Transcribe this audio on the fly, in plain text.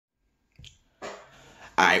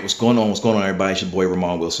All right, what's going on? What's going on, everybody? It's your boy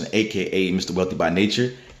Ramon Wilson, aka Mr. Wealthy by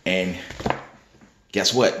Nature. And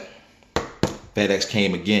guess what? FedEx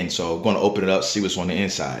came again, so I'm going to open it up, see what's on the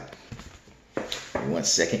inside. Give me 1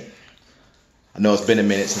 second. I know it's been a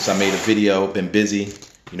minute since I made a video. Been busy,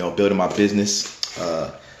 building my business.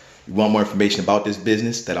 You want more information about this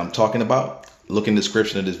business that I'm talking about? Look in the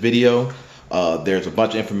description of this video. There's a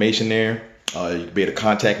bunch of information there. You can be able to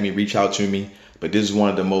contact me, reach out to me. But this is one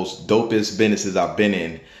of the most dopest businesses I've been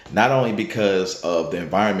in, not only because of the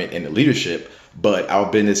environment and the leadership, but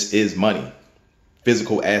our business is money,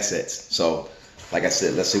 physical assets. So like I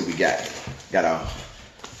said, let's see what we got. Got our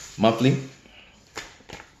monthly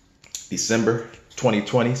December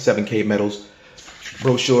 2020 7K Metals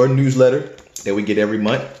brochure newsletter that we get every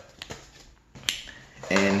month.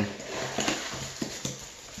 And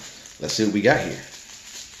let's see what we got here.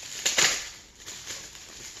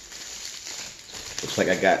 Looks like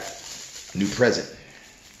I got a new present.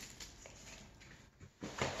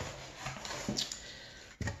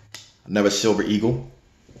 Another silver eagle.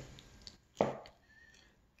 All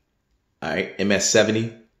right,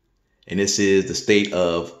 MS-70. And this is the state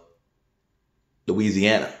of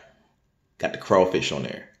Louisiana. Got the crawfish on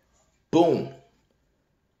there. Boom.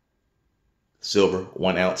 Silver,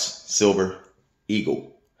 1 ounce silver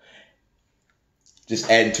eagle. Just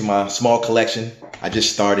adding to my small collection. I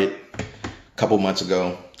just started couple months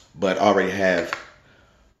ago, but already have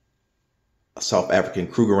a South African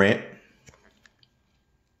Krugerrand.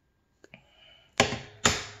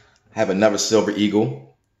 Have another silver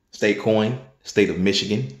eagle, state coin, state of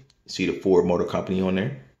Michigan. You see the Ford Motor Company on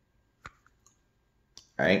there.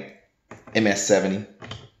 All right, MS-70.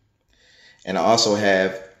 And I also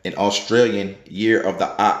have an Australian Year of the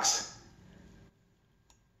Ox,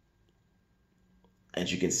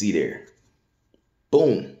 as you can see there.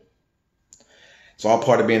 Boom. It's all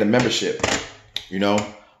part of being a membership, We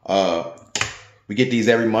get these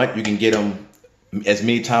every month. You can get them as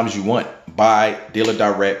many times as you want. Buy, dealer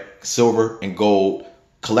direct, silver and gold,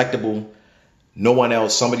 collectible. No one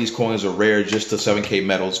else. Some of these coins are rare just to 7K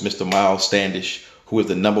Metals. Mr. Miles Standish, who is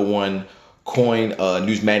the #1 coin,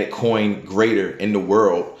 numismatic coin grader in the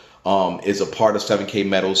world, is a part of 7K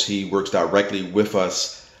Metals. He works directly with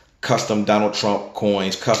us. Custom Donald Trump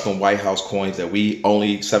coins, custom White House coins that we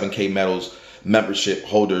only 7K Metals membership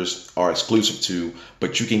holders are exclusive to.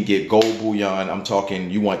 But you can get gold bullion. I'm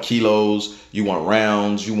talking, you want kilos, you want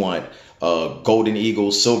rounds, you want golden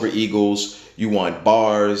eagles, silver eagles, you want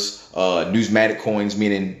bars, numismatic coins,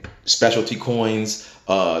 meaning specialty coins,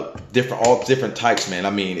 all different types, man.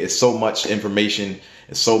 I mean, it's so much information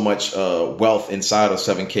and so much wealth inside of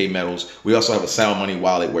 7K Metals. We also have a sound money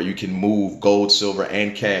wallet where you can move gold, silver,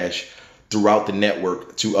 and cash throughout the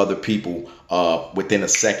network to other people within a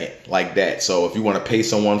second, like that. So if you want to pay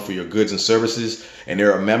someone for your goods and services and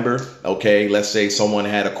they're a member, okay, let's say someone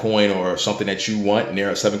had a coin or something that you want and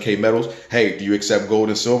they're at 7K Metals. Hey, do you accept gold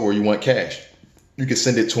and silver or you want cash? You can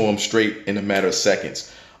send it to them straight in a matter of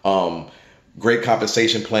seconds. Great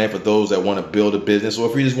compensation plan for those that want to build a business, or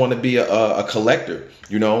if you just want to be a collector,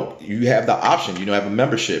 you have the option, have a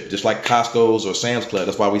membership, just like Costco's or Sam's Club.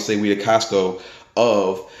 That's why we say we the Costco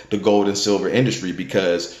of the gold and silver industry,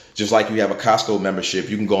 because just like you have a Costco membership,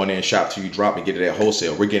 you can go in there and shop till you drop and get it at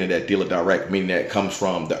wholesale. We're getting it at dealer direct, meaning that it comes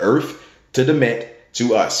from the earth to the mint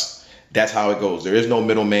to us. That's how it goes. There is no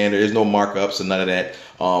middleman. There is no markups and none of that.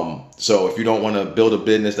 So if you don't want to build a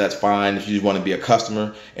business, that's fine. If you just want to be a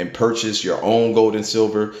customer and purchase your own gold and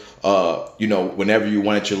silver, whenever you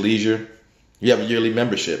want at your leisure, you have a yearly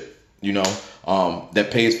membership, that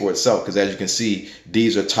pays for itself. Because as you can see,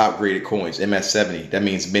 these are top graded coins. MS-70, that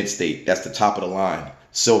means mint state. That's the top of the line.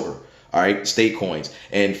 Silver, all right, state coins.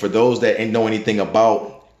 And for those that ain't know anything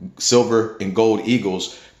about silver and gold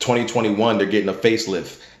eagles, 2021, they're getting a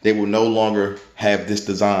facelift. They will no longer have this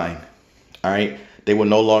design. All right. They will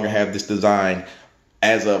no longer have this design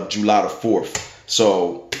as of July the 4th.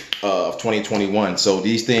 So of 2021. So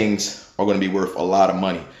these things are going to be worth a lot of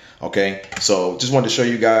money. Okay. So just wanted to show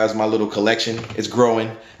you guys my little collection. It's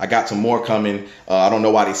growing. I got some more coming. I don't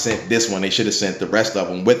know why they sent this one. They should have sent the rest of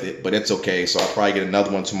them with it, but it's okay. So I'll probably get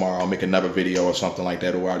another one tomorrow. I'll make another video or something like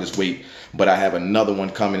that, or I'll just wait. But I have another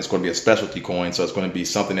one coming. It's going to be a specialty coin. So it's going to be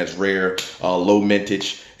something that's rare, low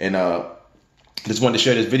mintage. And just wanted to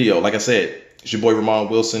share this video. Like I said, it's your boy Ramon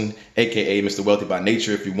Wilson, aka Mr. Wealthy by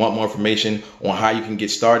Nature. If you want more information on how you can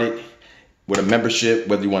get started with a membership,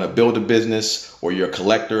 whether you want to build a business or you're a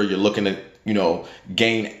collector, you're looking to,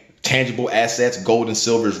 gain tangible assets, gold and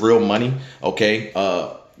silver is real money. Okay.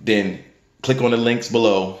 Then click on the links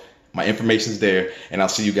below. My information's there, and I'll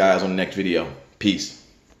see you guys on the next video. Peace.